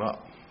pick him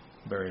up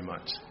very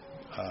much.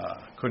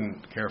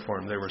 Couldn't care for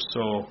him. They were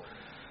so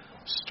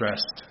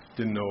stressed,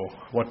 didn't know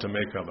what to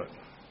make of it.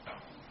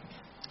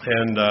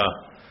 And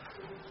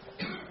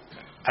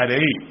at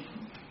 8,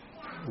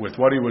 with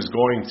what he was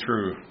going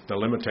through, the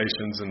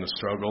limitations and the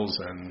struggles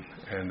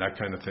and that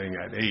kind of thing,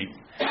 at 8,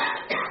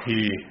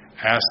 he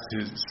asked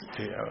his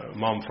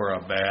mom for a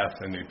bath,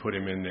 and they put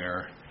him in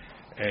there,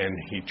 and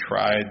he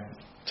tried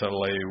to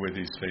lay with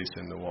his face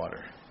in the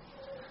water.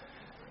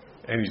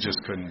 And he just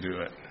couldn't do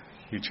it.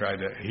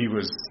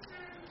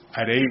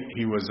 At 8,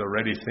 he was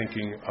already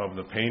thinking of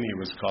the pain he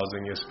was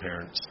causing his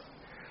parents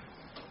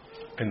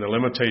and the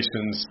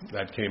limitations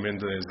that came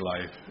into his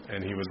life.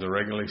 And he was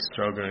regularly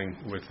struggling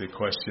with the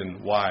question,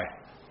 why?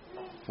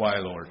 Why,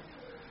 Lord?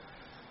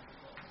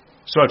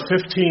 So at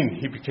 15,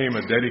 he became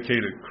a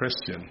dedicated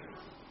Christian.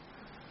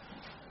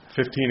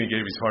 15, he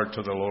gave his heart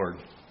to the Lord.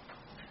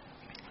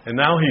 And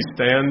now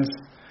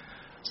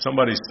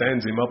somebody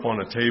stands him up on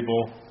a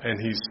table, and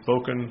he's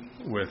spoken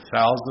with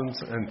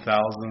thousands and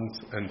thousands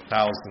and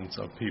thousands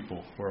of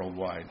people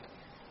worldwide.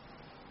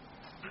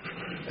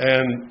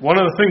 And one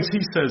of the things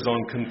he says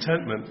on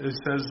contentment is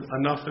says,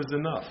 enough is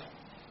enough.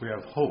 We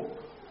have hope.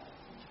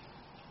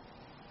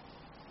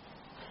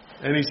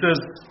 And he says,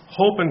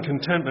 hope and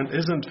contentment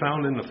isn't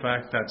found in the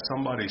fact that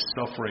somebody's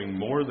suffering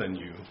more than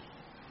you.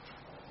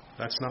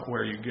 That's not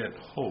where you get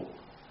hope.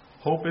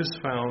 Hope is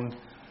found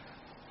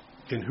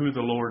in who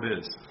the Lord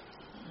is.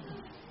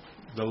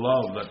 The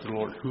love that the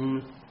Lord,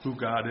 who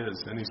God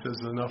is. And he says,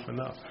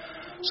 enough.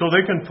 So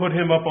they can put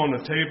him up on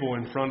a table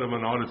in front of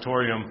an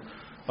auditorium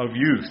of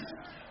youth.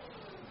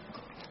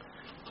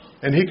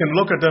 And he can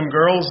look at them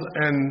girls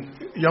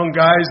and young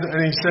guys,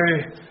 and he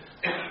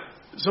say,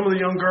 some of the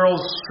young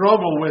girls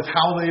struggle with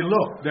how they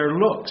look, their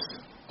looks,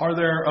 or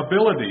their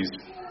abilities.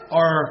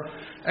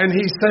 And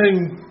he's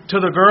saying to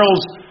the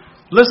girls,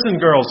 listen,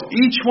 girls,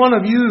 each one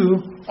of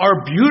you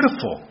are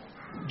beautiful,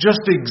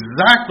 just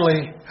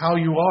exactly how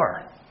you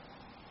are.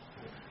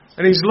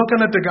 And he's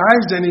looking at the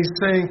guys and he's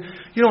saying,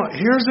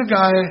 here's a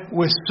guy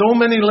with so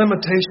many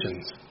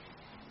limitations.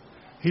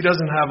 He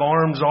doesn't have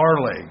arms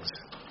or legs.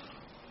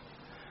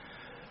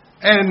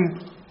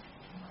 And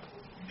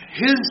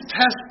his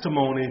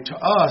testimony to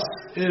us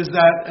is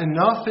that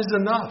enough is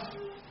enough.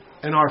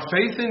 And our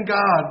faith in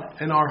God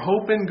and our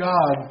hope in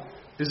God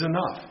is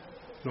enough,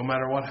 no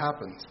matter what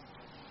happens.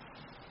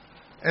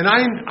 And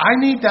I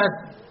need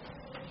that.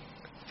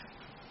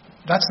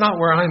 That's not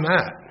where I'm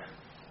at.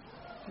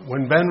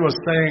 When Ben was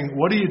saying,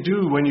 what do you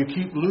do when you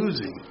keep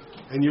losing?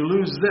 And you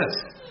lose this,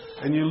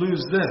 and you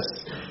lose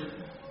this.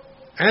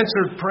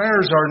 Answered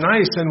prayers are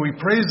nice, and we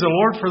praise the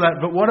Lord for that.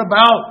 But what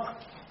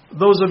about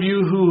those of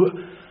you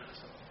who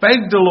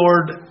begged the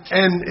Lord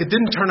and it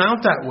didn't turn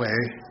out that way?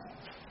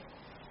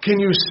 Can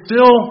you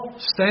still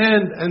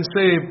stand and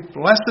say,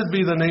 blessed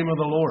be the name of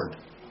the Lord?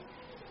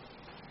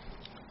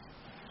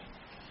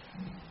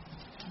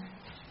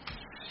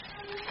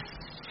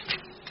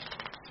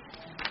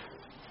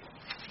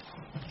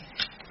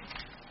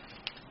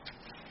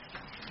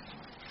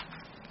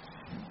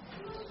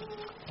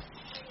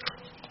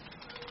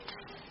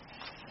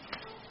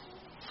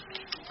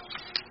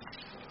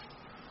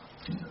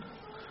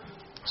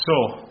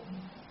 So,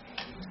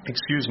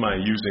 excuse my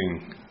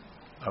using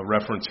a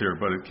reference here,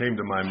 but it came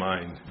to my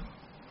mind.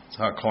 It's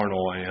how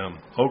carnal I am.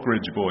 Oak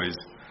Ridge Boys.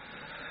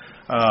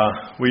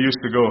 We used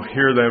to go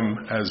hear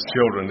them as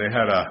children. They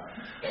had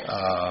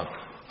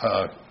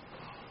a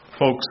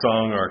folk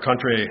song or a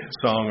country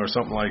song or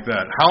something like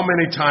that. How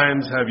many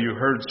times have you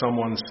heard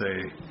someone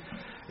say,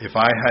 if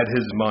I had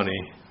his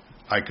money,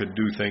 I could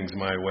do things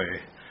my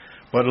way?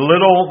 But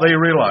little they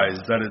realize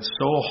that it's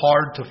so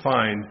hard to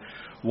find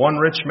one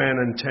rich man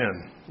in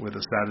 10 with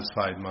a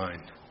satisfied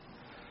mind.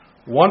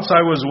 Once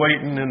I was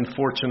waiting in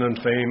fortune and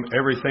fame,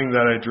 everything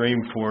that I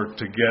dreamed for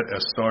to get a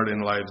start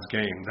in life's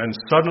game. Then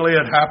suddenly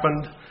it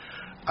happened.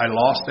 I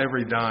lost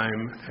every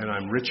dime, and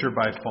I'm richer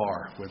by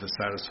far with a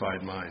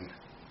satisfied mind.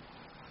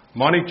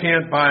 Money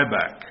can't buy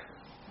back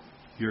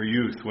your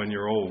youth when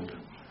you're old,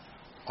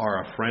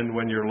 or a friend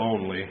when you're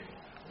lonely,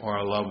 or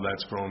a love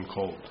that's grown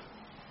cold.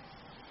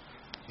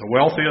 The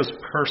wealthiest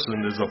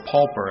person is a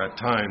pauper at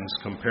times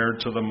compared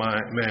to the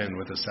man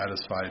with a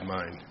satisfied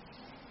mind.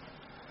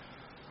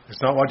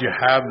 It's not what you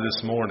have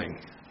this morning,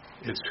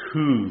 it's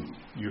who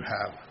you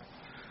have.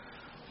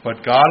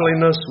 But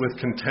godliness with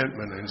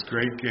contentment is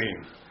great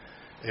gain.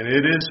 And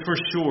it is for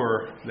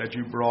sure that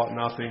you brought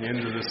nothing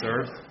into this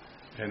earth,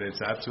 and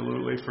it's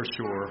absolutely for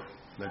sure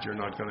that you're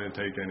not going to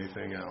take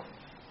anything out.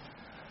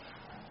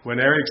 When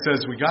Eric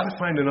says we got to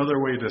find another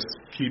way to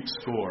keep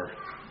score,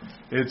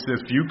 it's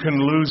if you can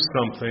lose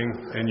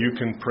something and you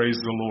can praise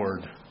the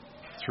Lord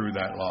through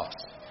that loss.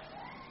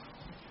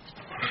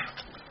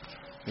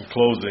 In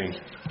closing,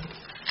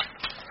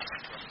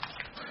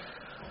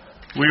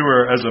 we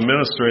were, as a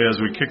ministry, as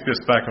we kicked this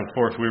back and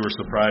forth, we were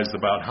surprised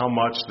about how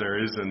much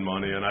there is in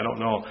money. And I don't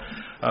know,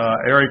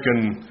 Eric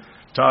and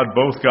Todd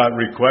both got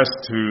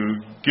requests to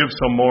give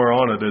some more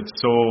on it. It's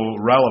so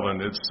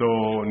relevant. It's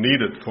so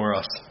needed for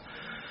us.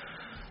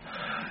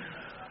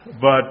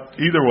 But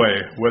either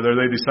way, whether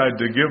they decide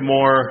to give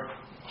more,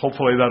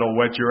 hopefully that'll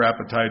whet your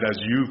appetite as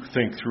you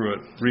think through it,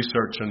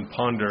 research and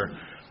ponder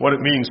what it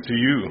means to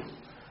you.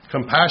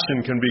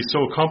 Compassion can be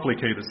so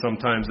complicated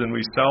sometimes, and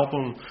we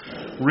seldom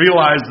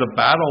realize the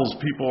battles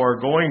people are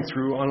going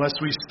through unless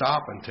we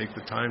stop and take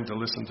the time to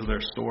listen to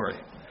their story.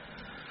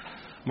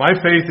 My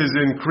faith is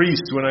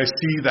increased when I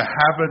see the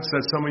habits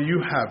that some of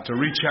you have to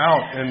reach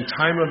out in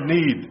time of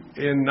need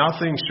in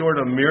nothing short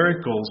of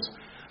miracles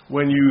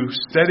when you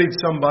steadied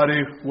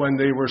somebody when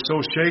they were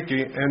so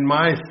shaky, and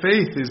my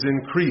faith is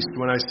increased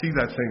when I see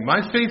that thing. My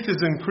faith is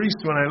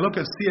increased when I look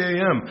at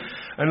CAM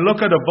and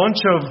look at a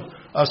bunch of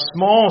a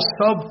small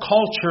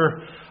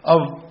subculture of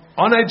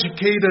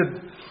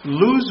uneducated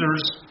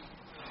losers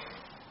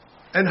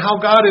and how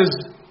God is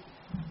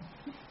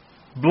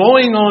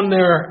blowing on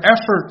their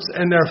efforts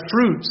and their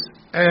fruits,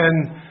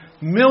 and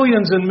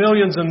millions and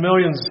millions and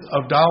millions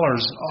of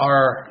dollars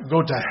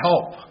go to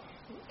help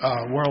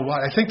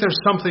worldwide. I think there's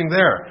something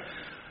there.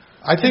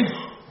 I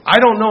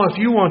don't know if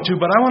you want to,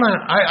 but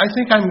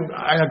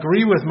I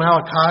agree with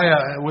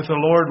Malachi, with the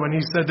Lord when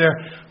he said there,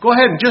 go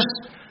ahead and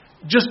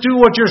just do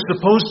what you're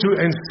supposed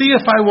to and see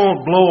if I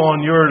won't blow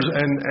on yours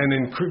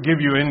and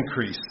give you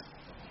increase.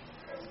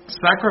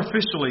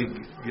 Sacrificially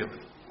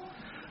given.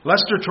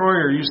 Lester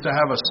Troyer used to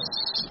have a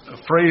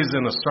phrase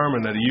in a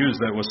sermon that he used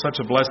that was such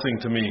a blessing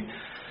to me.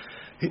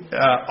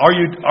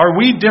 Are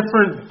we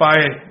different by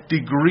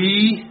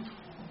degree,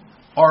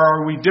 or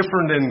are we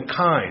different in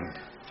kind?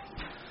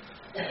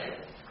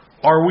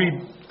 Are we,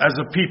 as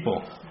a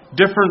people,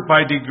 different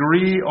by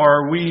degree,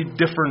 or are we a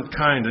different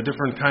kind?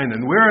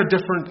 And we're a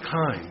different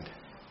kind.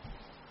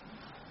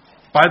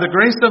 By the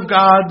grace of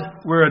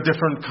God, we're a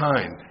different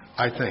kind,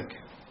 I think.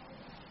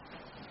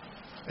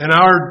 And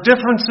our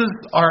differences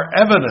are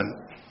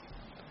evident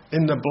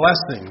in the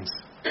blessings.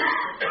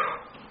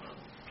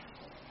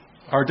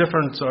 Our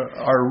differences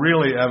are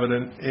really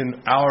evident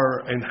in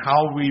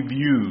how we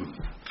view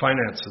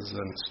finances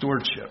and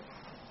stewardship.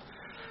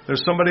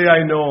 There's somebody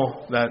I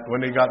know that when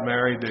they got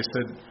married, they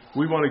said,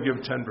 we want to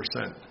give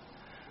 10%.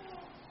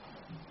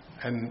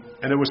 And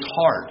it was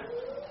hard.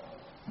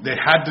 They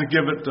had to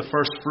give it the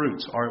first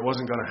fruits or it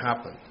wasn't going to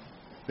happen.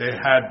 They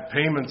had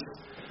payments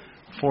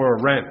for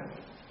rent,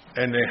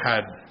 and they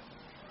had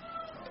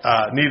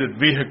needed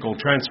vehicle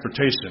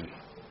transportation.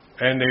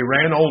 And they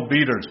ran old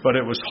beaters, but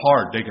it was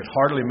hard. They could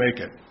hardly make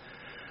it.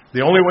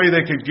 The only way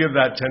they could give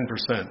that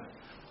 10%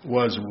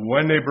 was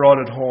when they brought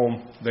it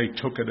home, they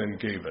took it and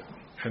gave it.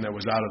 And it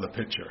was out of the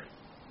picture.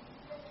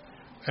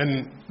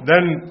 And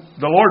then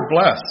the Lord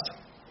blessed.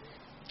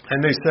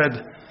 And they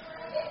said,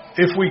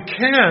 if we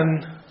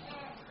can,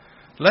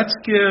 let's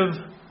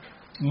give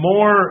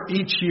more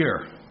each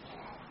year.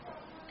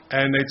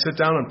 And they'd sit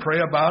down and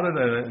pray about it.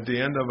 And at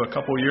the end of a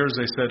couple of years,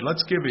 they said,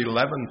 let's give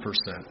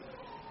 11%.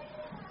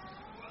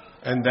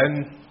 And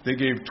then they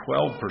gave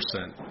 12%.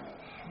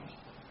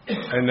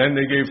 And then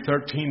they gave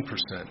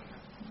 13%.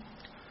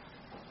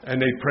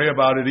 And they'd pray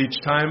about it each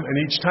time. And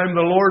each time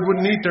the Lord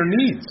would meet their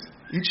needs.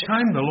 Each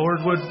time the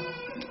Lord would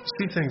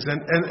see things.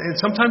 And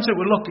sometimes it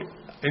would look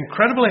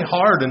incredibly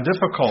hard and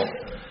difficult.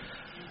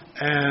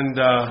 And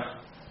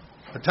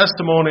a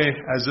testimony,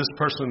 as this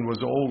person was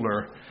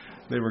older,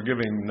 they were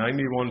giving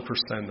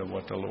 91% of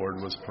what the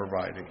Lord was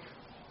providing.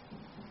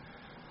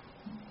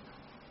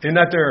 In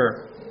that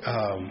their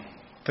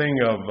thing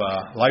of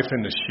Life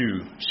in the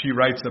Shoe, she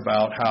writes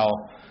about how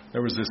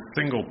there was this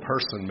single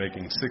person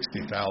making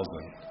 $60,000,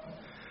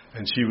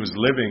 and she was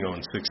living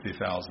on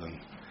 $60,000.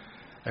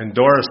 And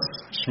Doris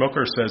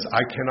Schmucker says,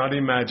 I cannot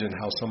imagine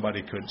how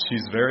somebody could.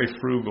 She's very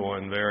frugal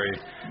and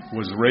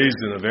was raised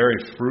in a very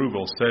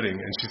frugal setting.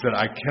 And she said,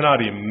 I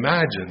cannot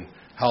imagine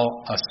how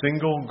a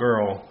single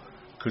girl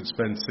could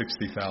spend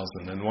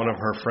 $60,000. And one of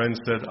her friends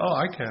said, oh,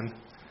 I can.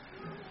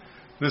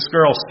 This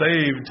girl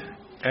saved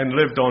and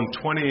lived on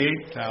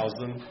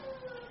 $28,000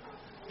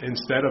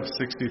 instead of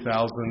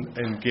 $60,000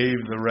 and gave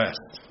the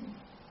rest.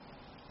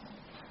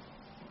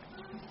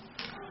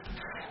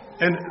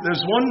 And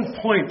there's one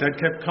point that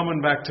kept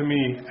coming back to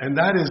me, and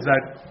that is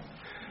that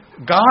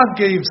God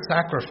gave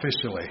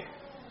sacrificially.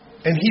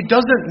 And He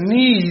doesn't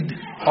need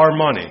our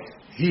money.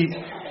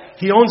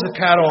 He owns the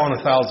cattle on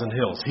 1,000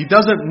 hills. He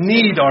doesn't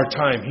need our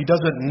time. He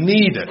doesn't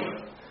need it.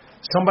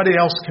 Somebody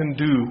else can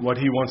do what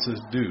He wants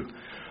us to do.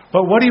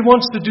 But what He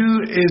wants to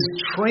do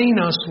is train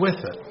us with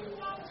it.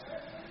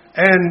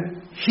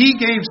 And He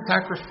gave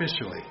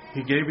sacrificially.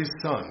 He gave His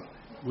Son.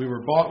 We were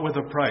bought with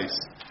a price.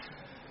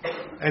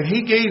 And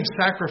He gave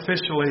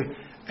sacrificially,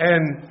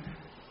 and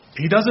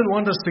He doesn't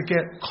want us to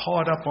get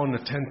caught up on the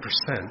 10%.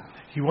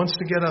 He wants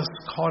to get us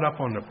caught up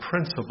on the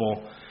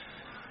principle.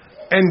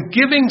 And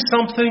giving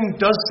something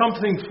does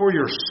something for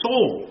your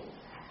soul.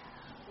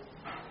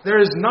 There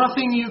is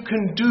nothing you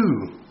can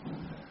do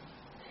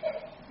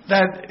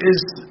that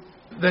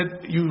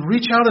you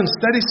reach out and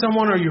steady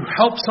someone or you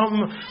help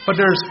someone, but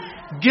there's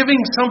giving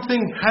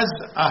something has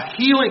a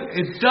healing.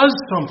 It does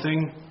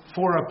something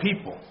for a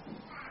people.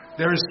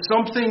 There is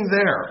something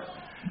there.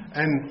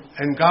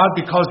 And God,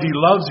 because He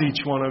loves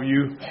each one of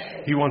you,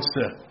 He wants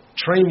to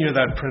train you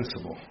that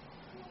principle.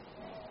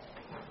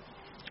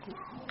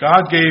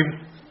 God gave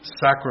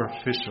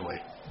sacrificially.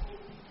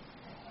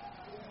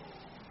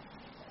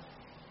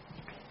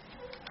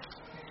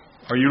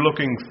 Are you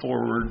looking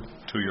forward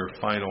to your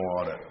final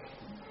audit?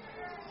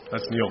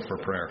 Let's kneel for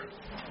prayer.